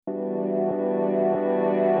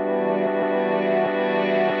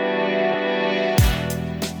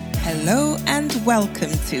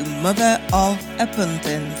welcome to Mother of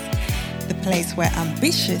Abundance, the place where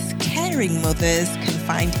ambitious, caring mothers can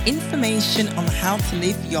find information on how to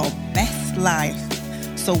live your best life.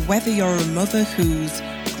 So whether you're a mother who's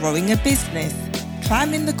growing a business,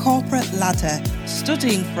 climbing the corporate ladder,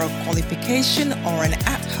 studying for a qualification, or an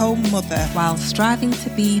at-home mother while striving to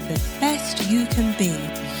be the best you can be,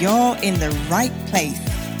 you're in the right place.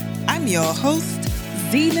 I'm your host,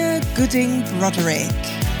 Zena Gooding Broderick.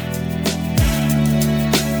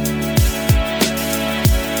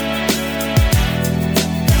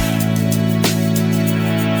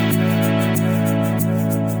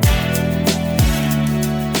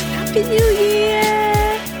 Happy New Year!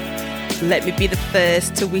 Let me be the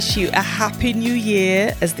first to wish you a Happy New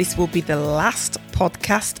Year, as this will be the last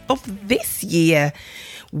podcast of this year.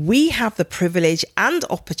 We have the privilege and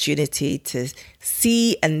opportunity to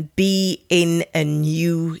see and be in a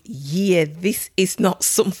new year. This is not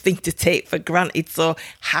something to take for granted. So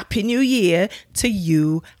Happy New Year to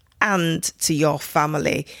you and to your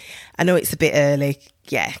family. I know it's a bit early.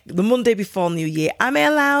 Yeah, the Monday before New Year. Am I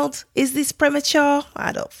allowed? Is this premature?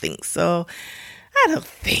 I don't think so.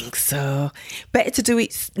 Better to do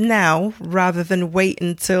it now rather than wait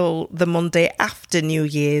until the Monday after New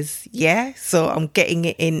Year's. Yeah, so I'm getting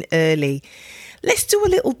it in early. Let's do a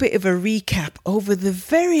little bit of a recap over the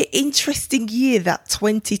very interesting year that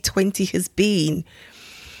 2020 has been.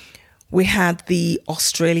 We had the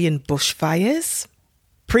Australian bushfires.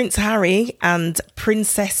 Prince Harry and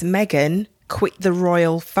Princess Meghan quit the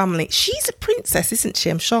royal family. She's a princess, isn't she?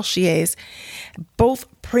 I'm sure she is. Both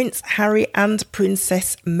Prince Harry and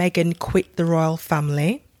Princess Meghan quit the royal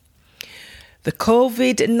family. The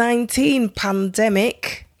COVID-19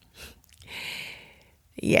 pandemic,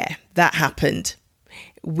 yeah, that happened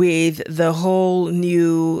with the whole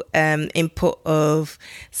new input of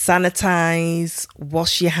sanitize,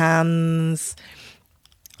 wash your hands,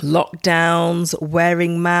 lockdowns,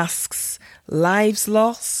 wearing masks, lives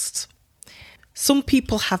lost. Some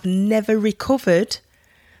people have never recovered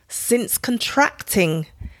since contracting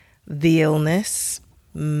the illness.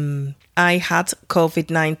 I had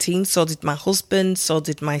COVID-19, so did my husband, so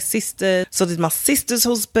did my sister, so did my sister's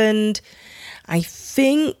husband. I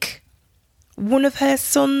think one of her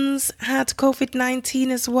sons had COVID-19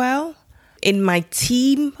 as well. In my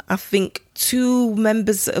team, I think 2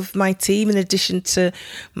 members of my team, in addition to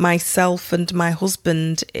myself and my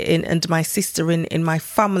husband and my sister in my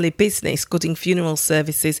family business, Gooding Funeral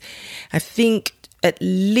Services, I think at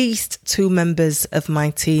least 2 members of my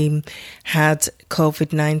team had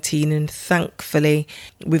COVID-19, and thankfully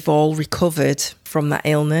we've all recovered from that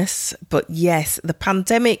illness. But yes, the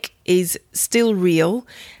pandemic is still real.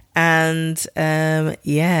 And I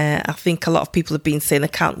think a lot of people have been saying they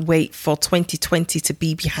can't wait for 2020 to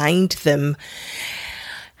be behind them.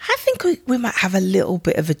 I think we might have a little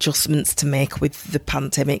bit of adjustments to make with the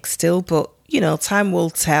pandemic still, but time will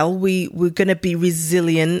tell. We're going to be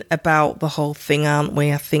resilient about the whole thing, aren't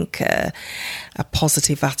we? I think a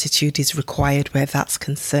positive attitude is required where that's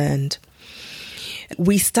concerned.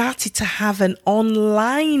 We started to have an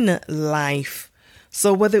online life.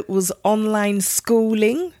 So whether it was online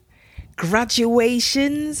schooling,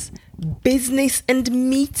 graduations, business and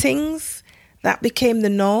meetings, that became the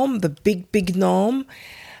norm, the big norm.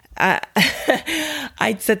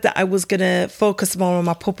 I'd said that I was going to focus more on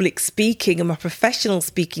my public speaking and my professional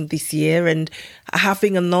speaking this year, and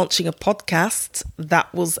having and launching a podcast,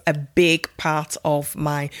 that was a big part of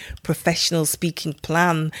my professional speaking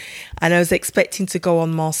plan. And I was expecting to go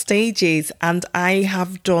on more stages, and I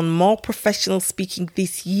have done more professional speaking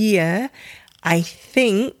this year, I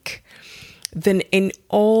think, than in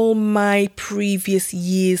all my previous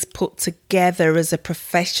years put together as a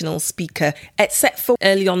professional speaker, except for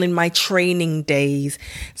early on in my training days.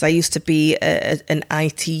 So I used to be an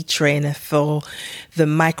IT trainer for the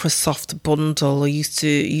Microsoft bundle. I used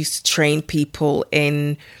to train people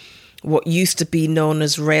in what used to be known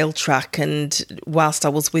as Railtrack, and whilst I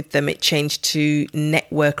was with them, it changed to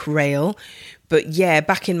Network Rail. But yeah,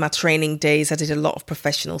 back in my training days, I did a lot of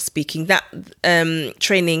professional speaking. That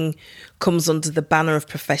training comes under the banner of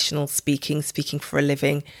professional speaking for a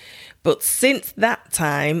living. But since that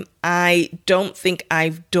time, I don't think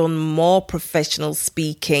I've done more professional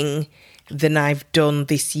speaking than I've done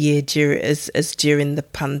this year during the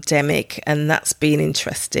pandemic. And that's been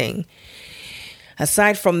interesting.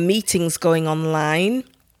 Aside from meetings going online,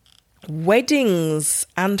 weddings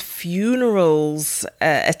and funerals,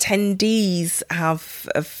 attendances have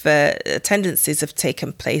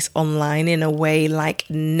taken place online in a way like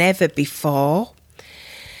never before.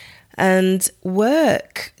 And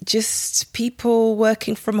work, just people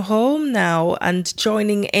working from home now and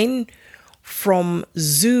joining in from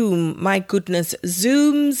Zoom. My goodness,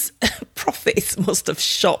 Zoom's profits must have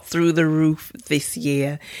shot through the roof this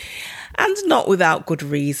year. And not without good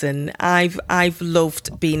reason. I've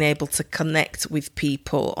loved being able to connect with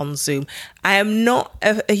people on Zoom. I am not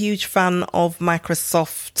a huge fan of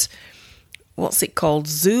Microsoft, what's it called?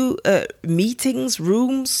 Zoom meetings,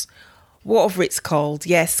 rooms, whatever it's called.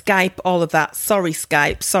 Yeah, Skype, all of that. Sorry,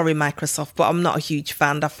 Skype. Sorry, Microsoft, but I'm not a huge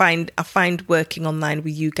fan. I find working online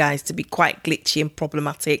with you guys to be quite glitchy and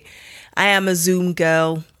problematic. I am a Zoom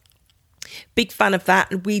girl. Big fan of that,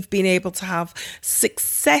 and we've been able to have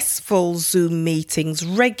successful Zoom meetings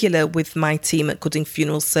regular with my team at Gooding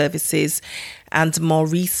Funeral Services, and more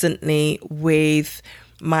recently with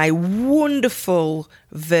my wonderful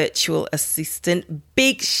virtual assistant.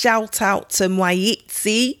 Big shout out to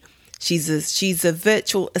Mwayitzi. She's a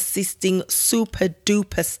virtual assisting super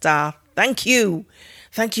duper star. Thank you,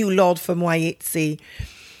 Lord, for Mwayitzi.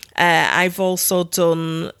 I've also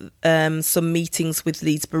done some meetings with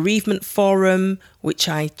Leeds Bereavement Forum, which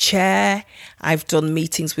I chair. I've done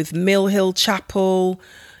meetings with Mill Hill Chapel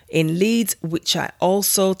in Leeds, which I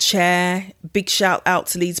also chair. Big shout out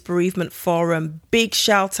to Leeds Bereavement Forum. Big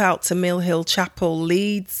shout out to Mill Hill Chapel,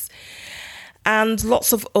 Leeds. And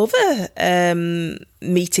lots of other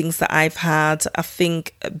meetings that I've had. I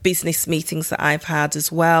think business meetings that I've had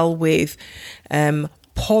as well with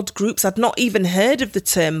pod groups. I'd not even heard of the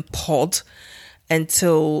term pod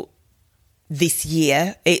until this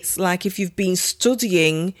year. It's like if you've been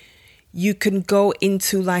studying, you can go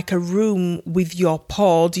into like a room with your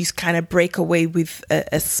pod. You kind of break away with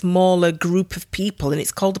a smaller group of people, and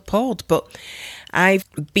it's called a pod. But I've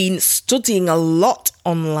been studying a lot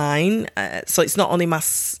online. So it's not only my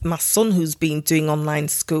son who's been doing online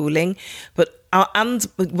schooling, but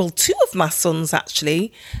two of my sons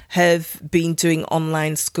actually have been doing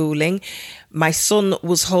online schooling. My son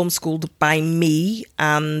was homeschooled by me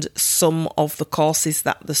and some of the courses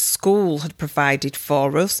that the school had provided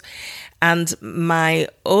for us. And my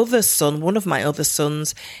other son, one of my other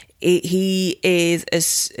sons, he is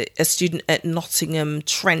a student at Nottingham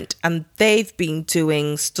Trent, and they've been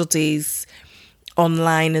doing studies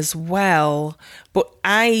online as well. But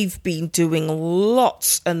I've been doing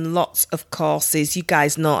lots and lots of courses. You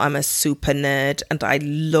guys know I'm a super nerd and I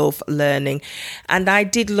love learning. And I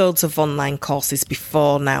did loads of online courses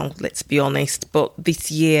before now, let's be honest. But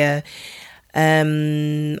this year,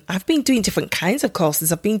 I've been doing different kinds of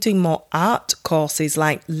courses. I've been doing more art courses,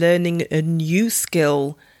 like learning a new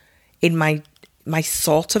skill in my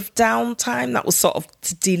sort of downtime. That was sort of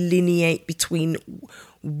to delineate between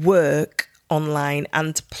work online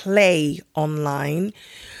and play online.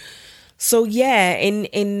 So yeah,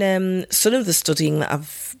 in some of the studying that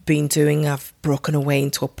I've been doing, I've broken away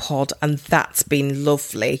into a pod, and that's been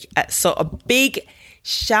lovely. So a big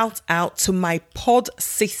shout out to my pod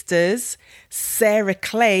sisters, Sarah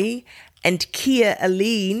Clay and Kia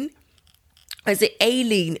Aline. Is it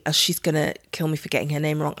Aileen? Oh, she's going to kill me for getting her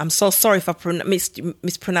name wrong. I'm so sorry if I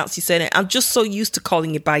mispronounced your surname. I'm just so used to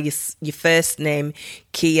calling you by your first name,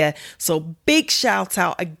 Kia. So big shout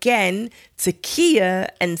out again to Kia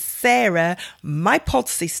and Sarah, my pod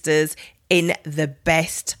sisters, in the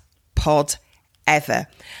best pod ever.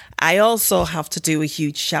 I also have to do a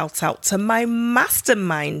huge shout out to my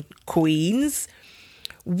mastermind queens.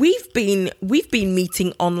 We've been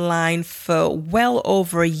meeting online for well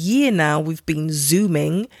over a year now. We've been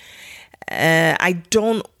Zooming.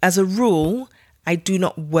 As a rule, I do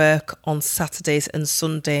not work on Saturdays and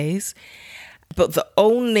Sundays. But the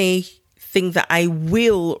only thing that I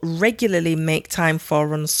will regularly make time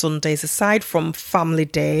for on Sundays, aside from Family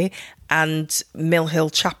Day and Mill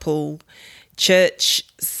Hill Chapel church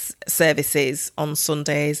services on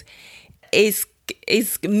Sundays, is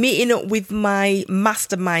meeting up with my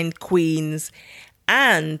mastermind queens.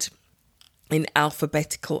 And in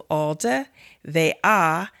alphabetical order, they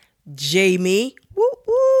are Jamie, whoop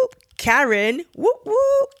whoop, Karen, whoop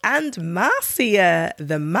whoop, and Marcia,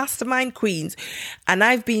 the mastermind queens. And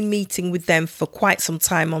I've been meeting with them for quite some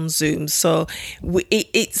time on Zoom. So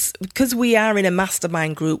it's because we are in a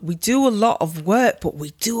mastermind group, we do a lot of work, but we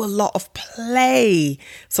do a lot of play.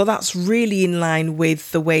 So that's really in line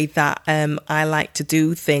with the way that I like to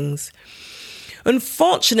do things.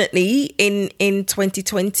 Unfortunately, in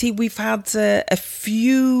 2020, we've had a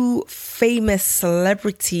few famous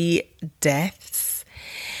celebrity deaths.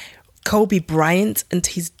 Kobe Bryant and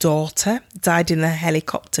his daughter died in a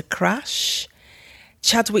helicopter crash.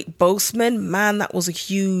 Chadwick Boseman, man, that was a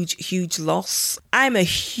huge, huge loss. I'm a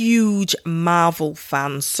huge Marvel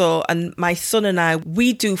fan. And my son and I,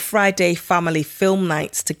 we do Friday family film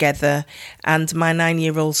nights together. And my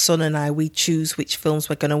 9-year-old son and I, we choose which films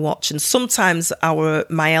we're going to watch. And sometimes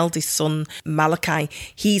my eldest son, Malachi,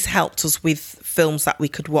 he's helped us with films that we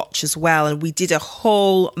could watch as well. And we did a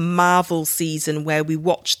whole Marvel season where we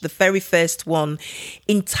watched the very first one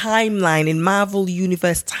in Marvel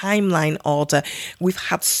Universe timeline order. We've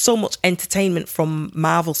had so much entertainment from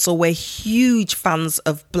Marvel. So we're huge fans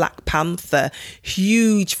of Black Panther,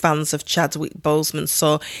 huge fans of Chadwick Boseman.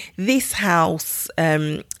 So this house,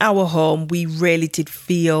 our home, we really did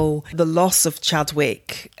feel the loss of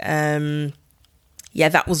Chadwick.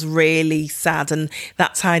 That was really sad, and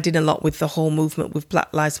that tied in a lot with the whole movement with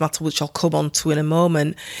Black Lives Matter, which I'll come on to in a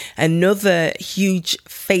moment. Another huge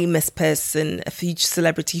famous person, a huge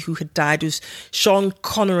celebrity who had died was Sean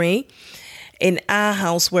Connery. In our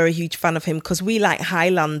house, we're a huge fan of him because we like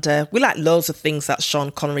Highlander. We like loads of things that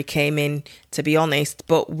Sean Connery came in, to be honest,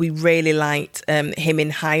 but we really liked him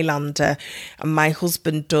in Highlander. And my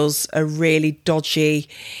husband does a really dodgy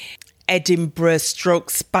Edinburgh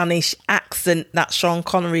stroke Spanish accent that Sean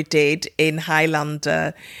Connery did in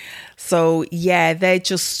Highlander. So yeah, they're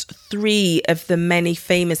just 3 of the many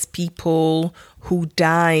famous people who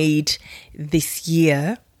died this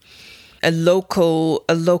year. A local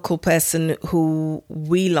person who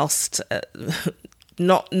we lost,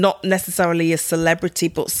 not necessarily a celebrity,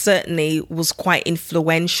 but certainly was quite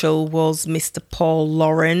influential, was Mr. Paul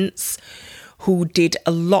Lawrence, who did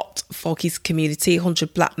a lot for his community,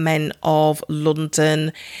 100 Black Men of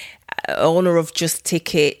London, owner of Just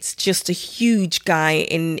Tickets, just a huge guy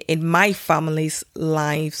in my family's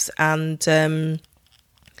lives. And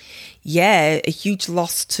a huge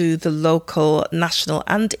loss to the local, national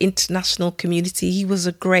and international community. He was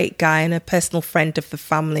a great guy and a personal friend of the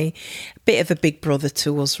family, a bit of a big brother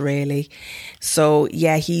to us, really. So,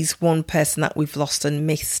 yeah, he's one person that we've lost and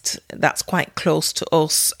missed that's quite close to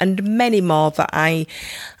us, and many more that I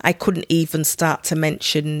couldn't even start to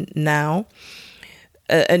mention now.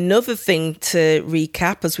 Another thing to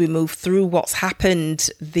recap as we move through what's happened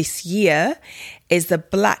this year is the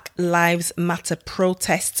Black Lives Matter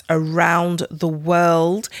protests around the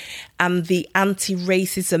world and the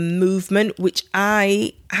anti-racism movement, which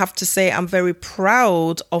I have to say I'm very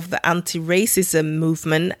proud of the anti-racism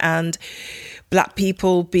movement and Black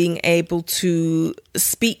people being able to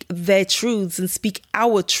speak their truths and speak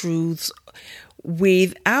our truths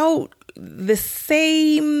without the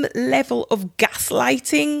same level of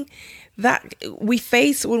gaslighting that we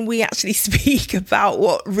face when we actually speak about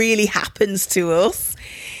what really happens to us.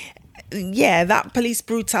 Yeah, that police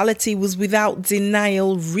brutality was without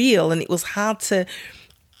denial real, and it was hard to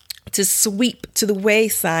sweep to the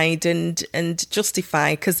wayside and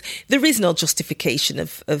justify, because there is no justification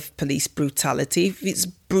of police brutality. If it's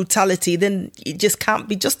brutality, then it just can't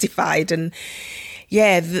be justified. And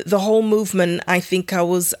yeah, the whole movement, I think I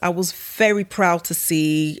was very proud to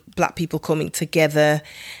see Black people coming together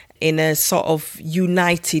in a sort of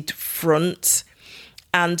united front,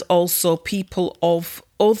 and also people of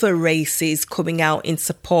other races coming out in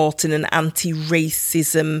support in an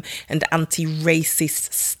anti-racism and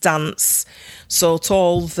anti-racist stance. So to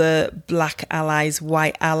all the Black allies,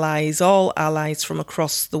 white allies, all allies from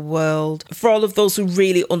across the world, for all of those who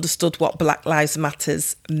really understood what Black Lives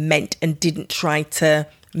Matters meant and didn't try to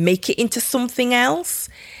make it into something else,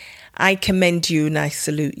 I commend you and I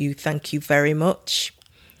salute you. Thank you very much.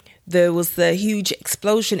 There was the huge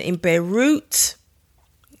explosion in Beirut.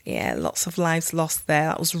 Yeah, lots of lives lost there.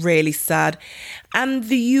 That was really sad. And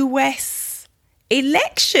the US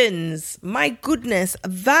elections. My goodness,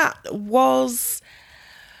 that was...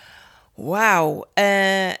 wow.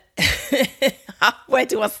 Where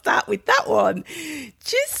do I start with that one?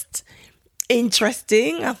 Just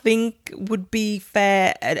interesting, I think, would be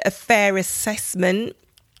a fair assessment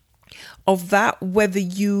of that, whether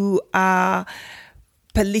you are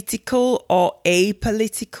political or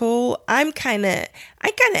apolitical. I'm kind of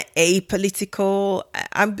apolitical.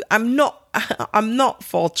 I'm not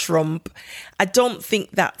for Trump. I don't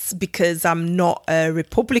think that's because I'm not a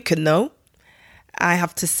Republican, though, I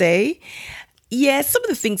have to say. Yeah, some of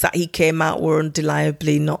the things that he came out were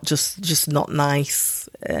undeniably not just not nice.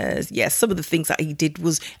 Some of the things that he did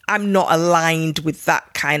was, I'm not aligned with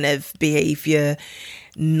that kind of behaviour.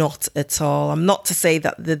 Not at all. I'm not to say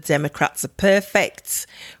that the Democrats are perfect,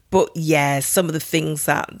 but yeah, some of the things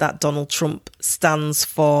that Donald Trump stands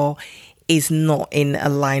for is not in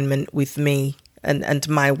alignment with me and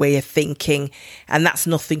my way of thinking. And that's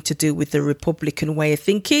nothing to do with the Republican way of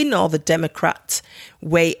thinking or the Democrat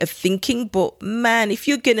way of thinking. But man, if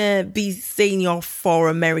you're going to be saying you're for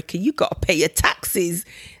America, you got to pay your taxes,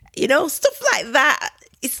 stuff like that.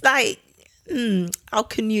 It's like, how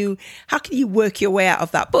can you work your way out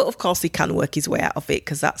of that? But of course he can work his way out of it,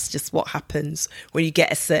 because that's just what happens when you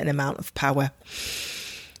get a certain amount of power.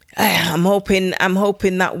 I'm hoping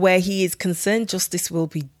that where he is concerned, justice will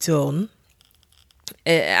be done.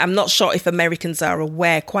 I'm not sure if Americans are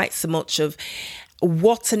aware quite so much of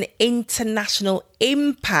what an international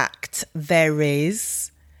impact there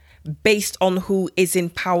is based on who is in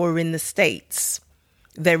power in the States.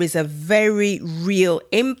 There is a very real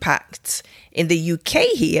impact in the UK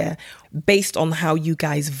here based on how you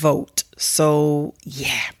guys vote. So,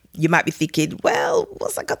 yeah, you might be thinking, well,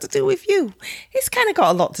 what's that got to do with you? It's kind of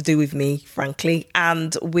got a lot to do with me, frankly,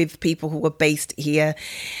 and with people who are based here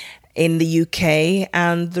in the UK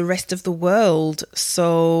and the rest of the world.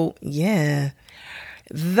 So, yeah,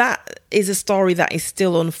 that is a story that is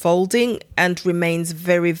still unfolding and remains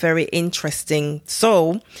very, very interesting.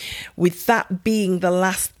 So, with that being the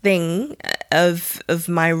last thing of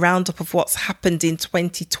my roundup of what's happened in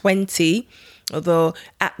 2020, although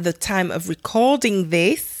at the time of recording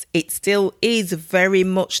this, it still is very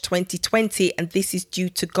much 2020, and this is due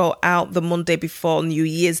to go out the Monday before New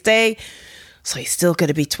Year's Day. So it's still going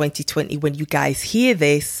to be 2020 when you guys hear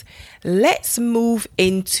this. Let's move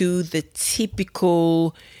into the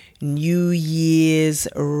typical New Year's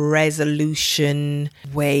resolution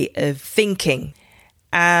way of thinking.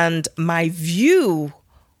 And my view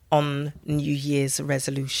on New Year's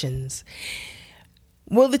resolutions.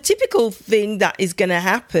 Well, the typical thing that is going to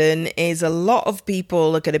happen is a lot of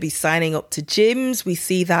people are going to be signing up to gyms. We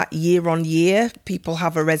see that year on year. People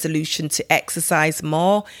have a resolution to exercise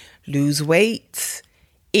more, lose weight,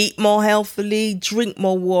 eat more healthily, drink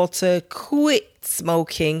more water, quit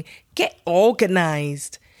smoking, get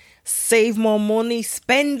organized, save more money,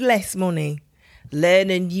 spend less money, learn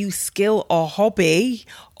a new skill or hobby,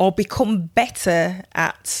 or become better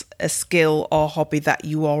at a skill or hobby that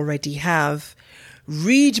you already have.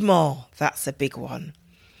 Read more, that's a big one.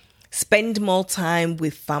 Spend more time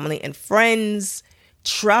with family and friends,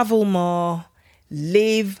 travel more,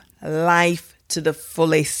 live life to the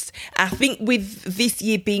fullest. I think with this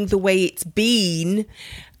year being the way it's been,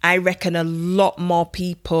 I reckon a lot more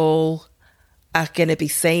people are going to be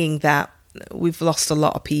saying that. We've lost a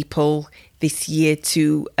lot of people this year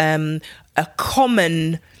to a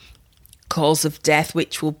common cause of death,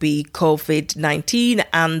 which will be COVID-19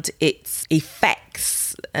 and its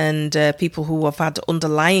effects, and people who have had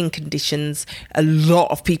underlying conditions. A lot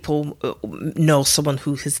of people know someone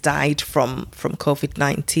who has died from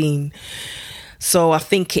COVID-19. So I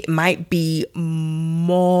think it might be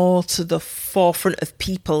more to the forefront of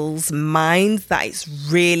people's minds that it's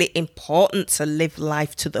really important to live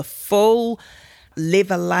life to the full, live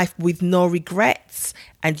a life with no regrets.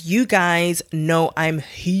 And you guys know I'm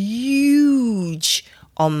huge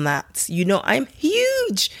on that. You know I'm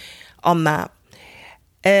huge on that.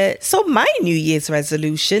 So my New Year's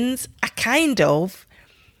resolutions are kind of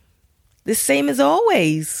the same as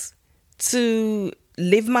always. To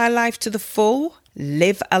live my life to the full,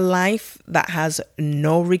 live a life that has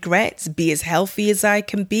no regrets, be as healthy as I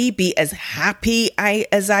can be as happy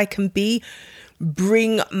as I can be,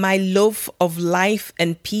 bring my love of life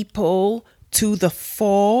and people to the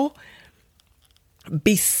fore,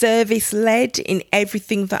 be service-led in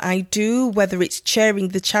everything that I do, whether it's chairing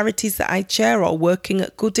the charities that I chair or working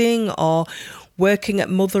at Gooding or working at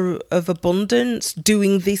Mother of Abundance,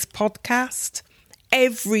 doing this podcast.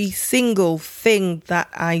 Every single thing that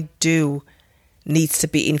I do needs to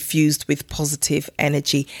be infused with positive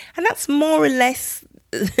energy. And that's more or less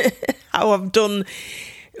how I've done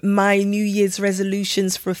my New Year's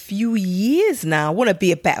resolutions for a few years now. I want to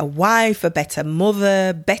be a better wife, a better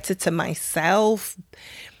mother, better to myself,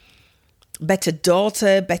 better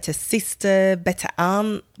daughter, better sister, better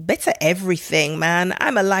aunt, better everything, man.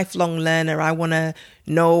 I'm a lifelong learner. I want to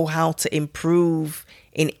know how to improve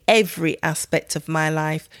in every aspect of my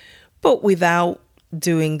life, but without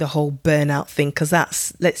doing the whole burnout thing, because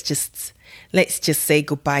that's, let's just say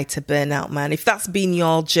goodbye to burnout, man. If that's been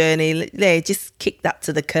your journey, just kick that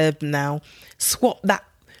to the curb now. Swap that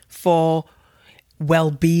for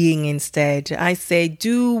well-being instead. I say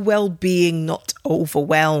do well-being, not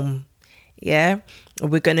overwhelm. Yeah,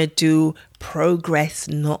 we're going to do progress,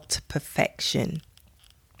 not perfection.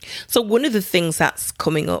 So one of the things that's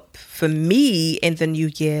coming up for me in the new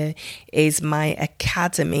year is my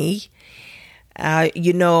academy.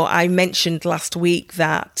 I mentioned last week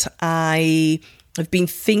that I I've been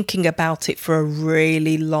thinking about it for a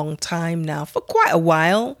really long time now, for quite a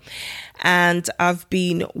while. And I've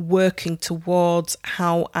been working towards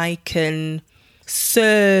how I can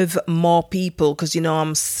serve more people because,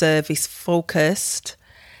 I'm service focused.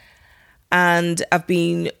 And I've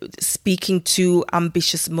been speaking to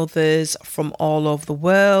ambitious mothers from all over the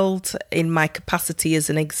world in my capacity as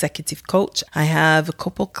an executive coach. I have a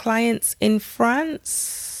couple clients in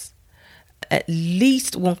France, at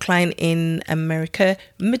least one client in America.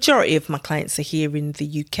 Majority of my clients are here in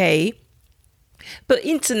the UK. But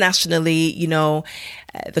internationally,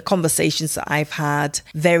 the conversations that I've had,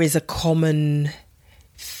 there is a common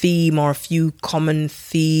theme or a few common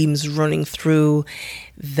themes running through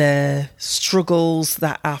the struggles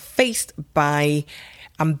that are faced by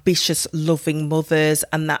ambitious, loving mothers.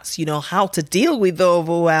 And that's, how to deal with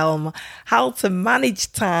overwhelm, how to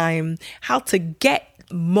manage time, how to get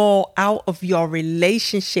more out of your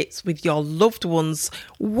relationships with your loved ones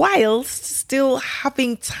whilst still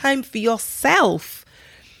having time for yourself.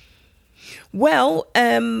 Well,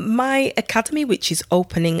 my academy, which is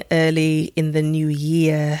opening early in the new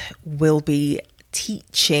year, will be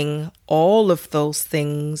teaching all of those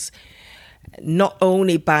things, not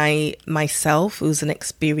only by myself, who's an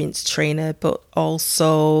experienced trainer, but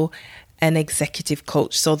also an executive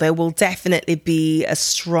coach. So there will definitely be a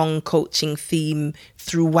strong coaching theme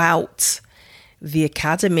throughout the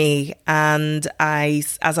academy. And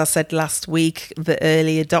as I said last week, the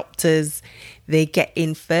early adopters, they get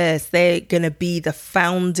in first. They're going to be the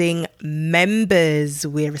founding members.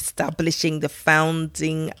 We're establishing the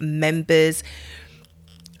founding members.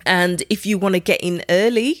 And if you want to get in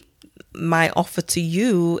early, my offer to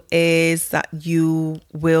you is that you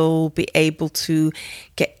will be able to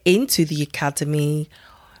get into the academy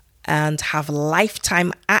and have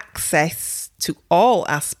lifetime access to all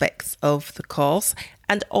aspects of the course.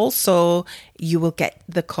 And also you will get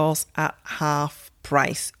the course at half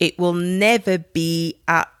price. It will never be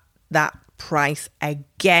at that price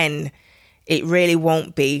again. It really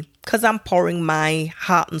won't be, because I'm pouring my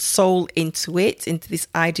heart and soul into this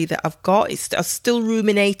idea that I've got. I'm still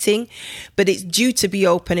ruminating, but it's due to be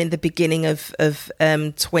open in the beginning of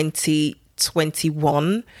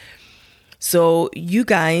 2021. So you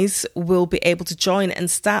guys will be able to join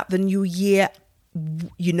and start the new year,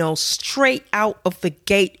 straight out of the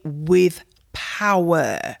gate with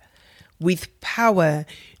power,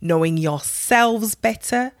 knowing yourselves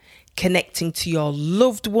better, connecting to your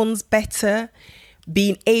loved ones better,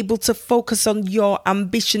 being able to focus on your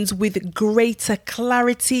ambitions with greater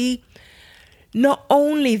clarity. Not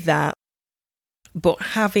only that, but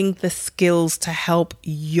having the skills to help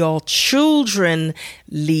your children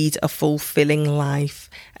lead a fulfilling life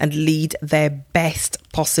and lead their best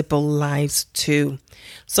possible lives too.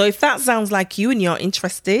 So if that sounds like you and you're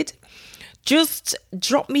interested, just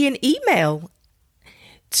drop me an email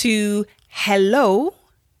to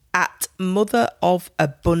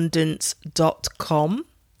hello@motherofabundance.com.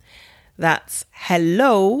 That's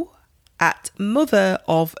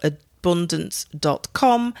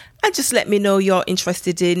hello@motherofabundance.com, and just let me know you're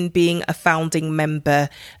interested in being a founding member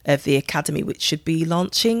of the academy, which should be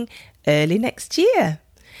launching early next year.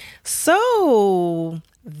 So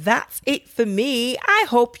that's it for me. I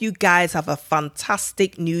hope you guys have a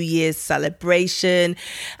fantastic New Year's celebration.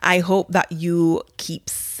 I hope that you keep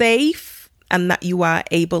safe and that you are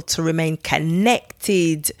able to remain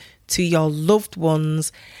connected to your loved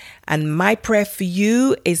ones. And my prayer for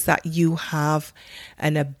you is that you have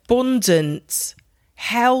an abundant,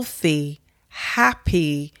 healthy,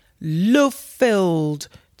 happy, love-filled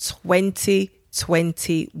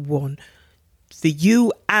 2021 for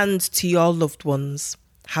you and to your loved ones.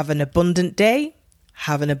 Have an abundant day,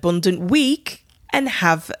 have an abundant week, and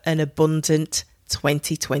have an abundant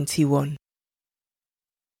 2021.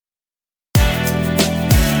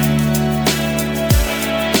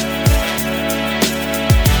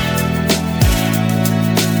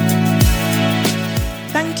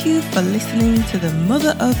 Thank you for listening to the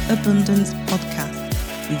Mother of Abundance podcast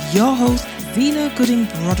with your host, Zena Gooding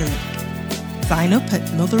Broderick. Sign up at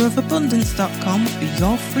motherofabundance.com for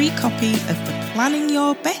your free copy of the Planning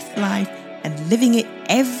Your Best Life and Living It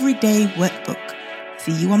Everyday workbook.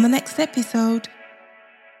 See you on the next episode.